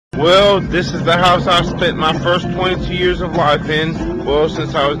Well, this is the house I spent my first 22 years of life in, well,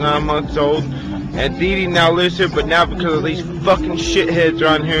 since I was 9 months old. And Dee Dee now lives here, but now because of these fucking shitheads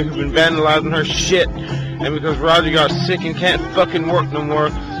around here who've been vandalizing her shit, and because Roger got sick and can't fucking work no more,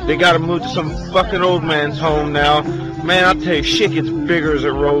 they gotta move to some fucking old man's home now. Man, I tell you, shit gets bigger as it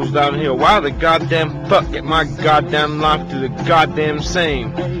rolls downhill. Why the goddamn fuck get my goddamn life through the goddamn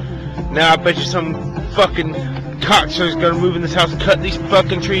same? Now I bet you some fucking cocksucker's gonna move in this house, cut these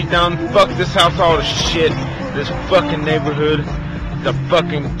fucking trees down, fuck this house all to shit, this fucking neighborhood. The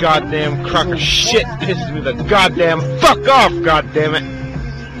fucking goddamn crock of shit pisses me the goddamn fuck off, goddammit.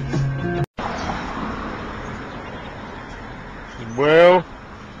 Well,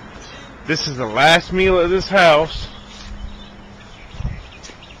 this is the last meal at this house.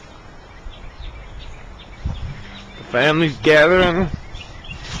 The family's gathering.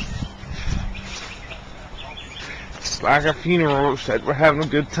 It's like a funeral, said we're having a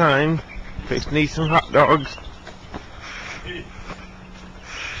good time. Fixing to eat some hot dogs.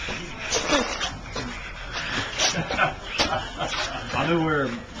 I know where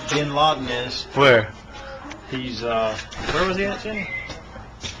Bin Laden is. Where? He's, where was he at, Jenny?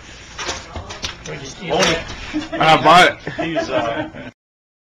 I bought it. He's,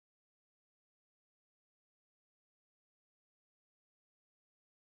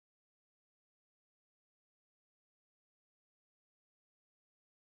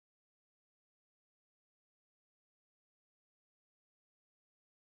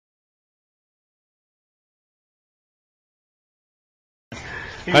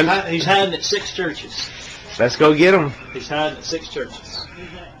 he's hiding at 6 churches. Let's go get him. He's hiding at 6 churches.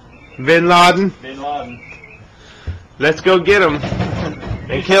 Bin Laden. Bin Laden. Let's go get him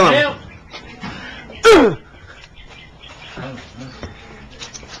and kill him.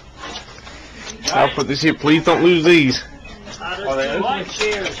 I'll put this here. Please don't lose these. Oh, they open?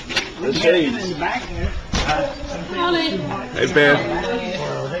 The shades. Hey, Bear.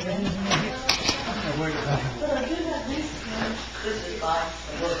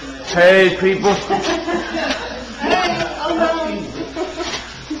 Hey, people.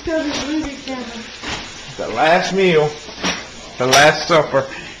 The last meal. The last supper.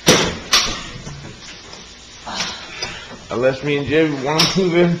 Unless me and Jim want to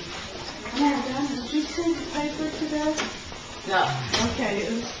move in. Did you see the paper today? No. Okay,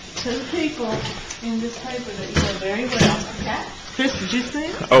 it was 2 people in this paper that you know very well. Okay. Chris, did you see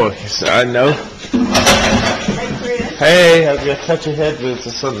it? Oh, yes, I know. Hey, Chris. Hey, I was going to touch your head, but it's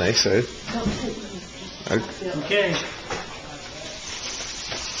a Sunday, so. Okay.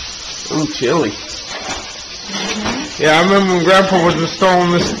 Ooh, chilly. Yeah, I remember when Grandpa was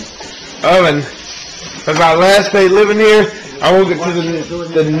installing this oven. About last day living here, I woke up to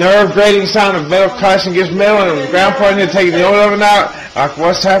the nerve-grating sound of metal clashing against metal, and Grandpa in here taking the old oven out. Like,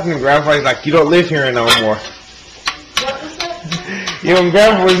 what's happening, Grandpa? He's like, you don't live here no more. You know, when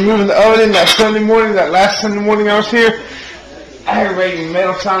Grandpa was moving the oven in that Sunday morning, that last Sunday morning I was here, aggravating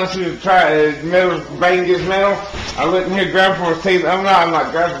metal sounds through the metal banging against metal. I looked in here, Grandpa was taking the oven out. I'm like,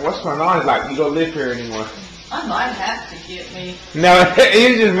 Grandpa, what's going on? He's like, you don't live here anymore. I might have to get me. No,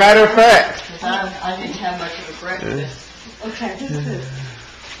 it's just matter of fact. I didn't have much of a breakfast. Okay, who's this?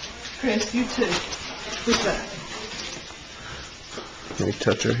 Chris, you too. Who's that? Let me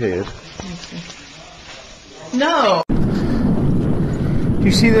touch her head. No.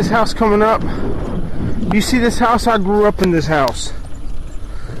 You see this house coming up? You see this house? I grew up in this house.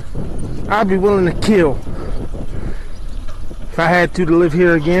 I'd be willing to kill if I had to live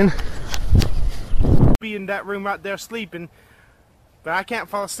here again. Be in that room right there sleeping, but I can't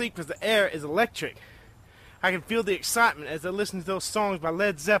fall asleep because the air is electric. I can feel the excitement as I listen to those songs by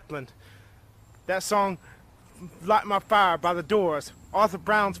Led Zeppelin. That song, Light My Fire by The Doors, Arthur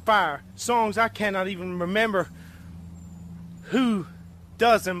Brown's Fire, songs I cannot even remember who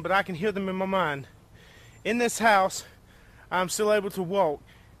does them, but I can hear them in my mind. In this house, I'm still able to walk.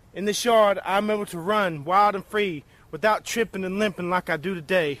 In this yard, I'm able to run wild and free without tripping and limping like I do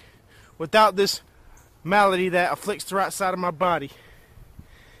today, without this malady that afflicts the right side of my body.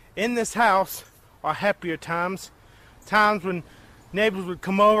 In this house are happier times, times when neighbors would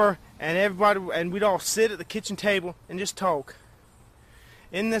come over and we'd all sit at the kitchen table and just talk.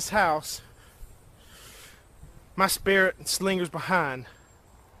 In this house, my spirit slingers behind.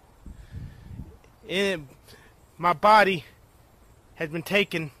 In it, my body has been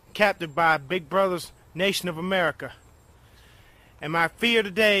taken captive by Big Brother's Nation of America. And my fear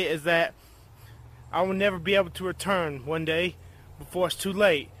today is that I will never be able to return one day before it's too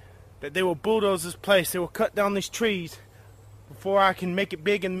late. That they will bulldoze this place, they will cut down these trees before I can make it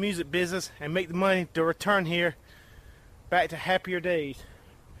big in the music business and make the money to return here back to happier days.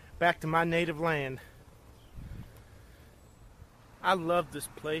 back to my native land. I love this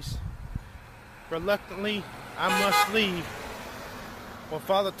place. Reluctantly, I must leave, or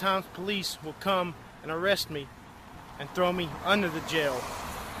Father Time's police will come and arrest me and throw me under the jail.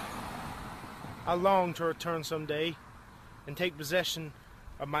 I long to return someday and take possession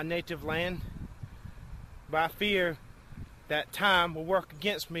of my native land, but I fear that time will work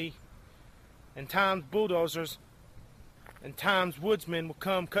against me, and time's bulldozers and time's woodsmen will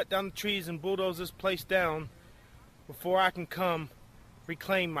come cut down the trees and bulldoze this place down before I can come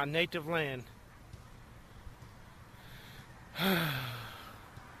reclaim my native land.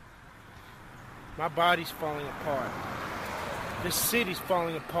 My body's falling apart. This city's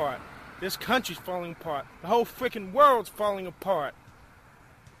falling apart. This country's falling apart. The whole freaking world's falling apart.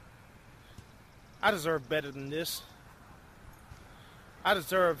 I deserve better than this. I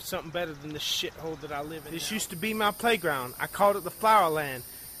deserve something better than this shithole that I live in. This used to be my playground. I called it the Flower Land.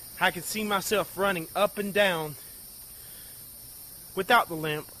 I could see myself running up and down without the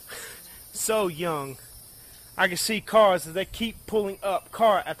limp. So young. I could see cars as they keep pulling up,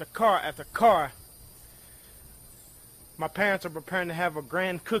 car after car after car. My parents are preparing to have a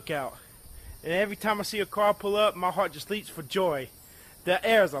grand cookout. And every time I see a car pull up, my heart just leaps for joy. The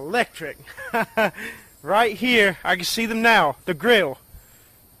air is electric. Right here, I can see them now, the grill.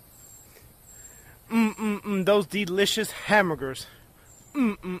 Those delicious hamburgers.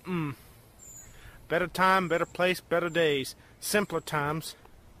 Better time, better place, better days. Simpler times.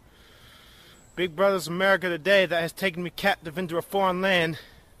 Big Brother's America today that has taken me captive into a foreign land.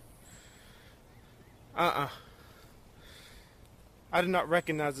 I do not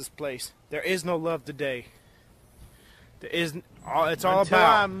recognize this place. There is no love today. There is. It's all Until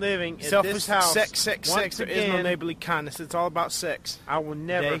about I'm living at selfish this house. sex. Once There is no again, neighborly kindness. It's all about sex. I will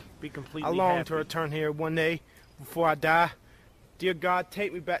never Today, be completely I long happy. to return here one day before I die. Dear God,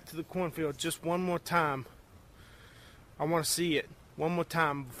 take me back to the cornfield just one more time. I want to see it one more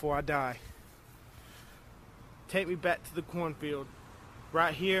time before I die. Take me back to the cornfield.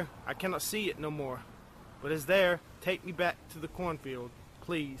 Right here, I cannot see it no more. But it's there. Take me back to the cornfield,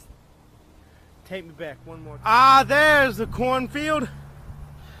 please. Take me back one more time. Ah, there's the cornfield.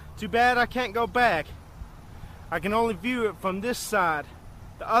 Too bad I can't go back. I can only view it from this side,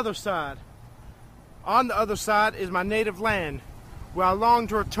 the other side. On the other side is my native land, where I long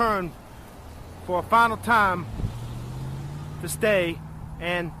to return for a final time to stay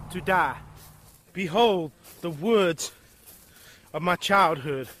and to die. Behold the woods of my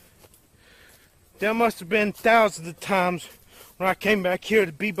childhood. There must have been thousands of times when I came back here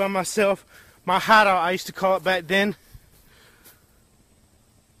to be by myself. My hideout, I used to call it back then.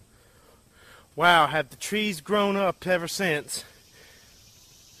 Wow, have the trees grown up ever since.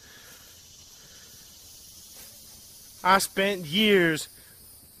 I spent years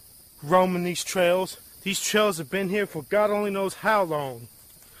roaming these trails. These trails have been here for God only knows how long.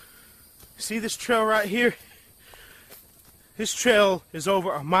 See this trail right here? This trail is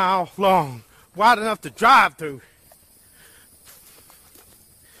over a mile long, wide enough to drive through.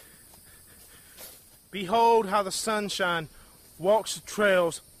 Behold how the sunshine walks the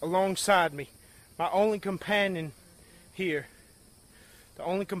trails alongside me, my only companion here, the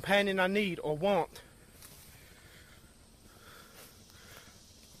only companion I need or want.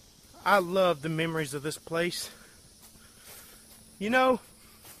 I love the memories of this place. You know,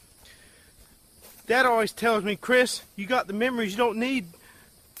 Dad always tells me, Chris, you got the memories, you don't need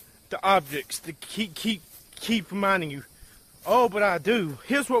the objects to keep reminding you. Oh, but I do.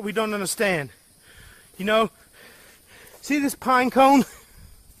 Here's what we don't understand. You know, see this pine cone?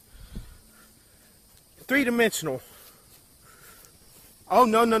 Three-dimensional. Oh,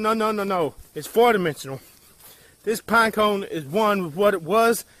 no. It's four-dimensional. This pine cone is one with what it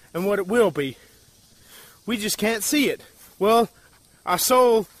was and what it will be. We just can't see it. Well, our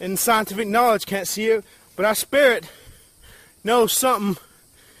soul and scientific knowledge can't see it, but our spirit knows something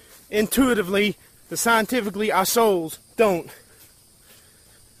intuitively that scientifically our souls don't.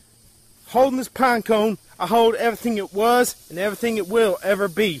 Holding this pine cone, I hold everything it was and everything it will ever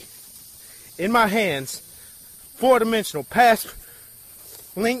be. In my hands, four-dimensional, past,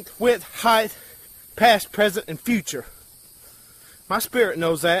 length, width, height, past, present, and future. My spirit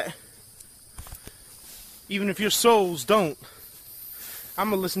knows that. Even if your souls don't.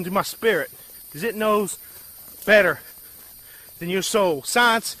 I'm going to listen to my spirit, because it knows better than your soul.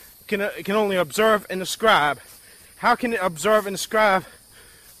 Science can only observe and describe. How can it observe and describe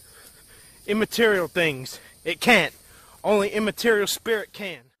immaterial things? It can't. Only immaterial spirit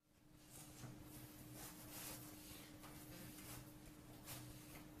can.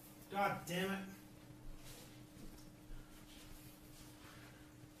 God damn it.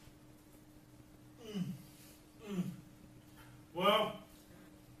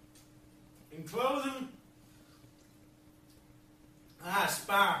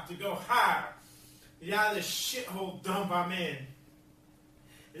 Get out of this shithole dump I'm in.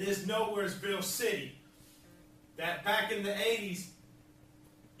 It is Nowheresville City. That back in the 80s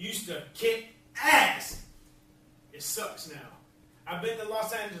used to kick ass. It sucks now. I've been to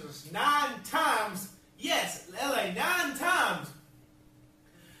Los Angeles 9 times. Yes, LA 9 times.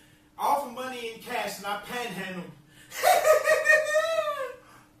 All for money in cash, and I panhandled.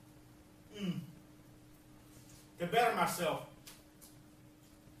 To better myself.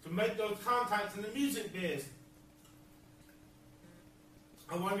 To make those contacts in the music biz.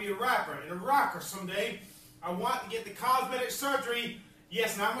 I want to be a rapper and a rocker someday. I want to get the cosmetic surgery.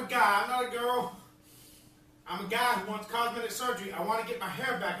 Yes, and I'm a guy, I'm not a girl. I'm a guy who wants cosmetic surgery. I want to get my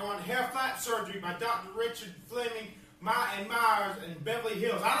hair back. I want hair flap surgery by Dr. Richard Fleming and Myers in Beverly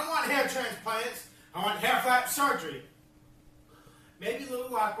Hills. I don't want hair transplants. I want hair flap surgery. Maybe a little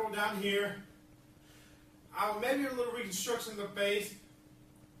lipo down here. Maybe a little reconstruction of the face.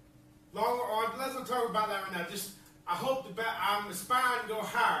 Longer arms. Let's not talk about that right now. Just, I hope I'm aspiring to go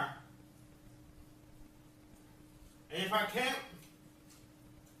higher. And if I can't,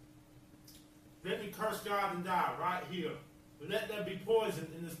 let me curse God and die right here. Let there be poison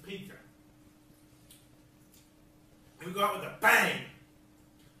in this pizza. And we go out with a bang.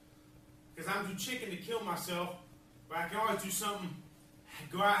 Because I'm too chicken to kill myself. But I can always do something.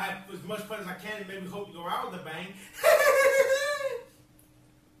 Go out, have as much fun as I can, and maybe hope to go out with a bang.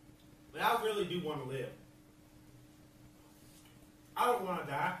 But I really do want to live. I don't want to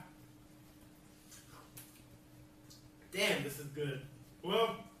die. Damn, this is good.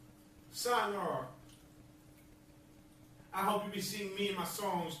 Well, sayonara. I hope you'll be seeing me and my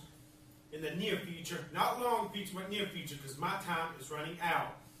songs in the near future. Not long future, but near future, because my time is running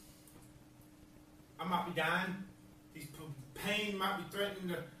out. I might be dying. These pain might be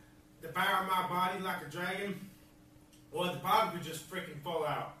threatening to devour my body like a dragon. Or the body could just freaking fall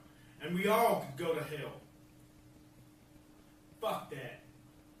out. And we all could go to hell. Fuck that.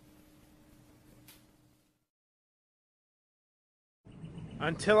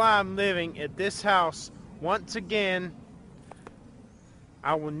 Until I'm living at this house once again,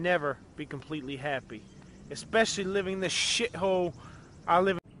 I will never be completely happy. Especially living this shithole I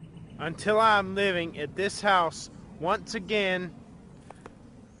live in. Until I'm living at this house once again,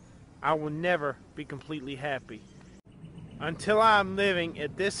 I will never be completely happy. Until I'm living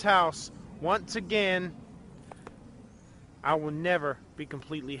at this house once again, I will never be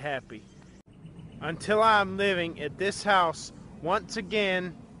completely happy. Until I'm living at this house once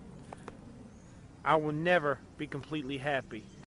again, I will never be completely happy.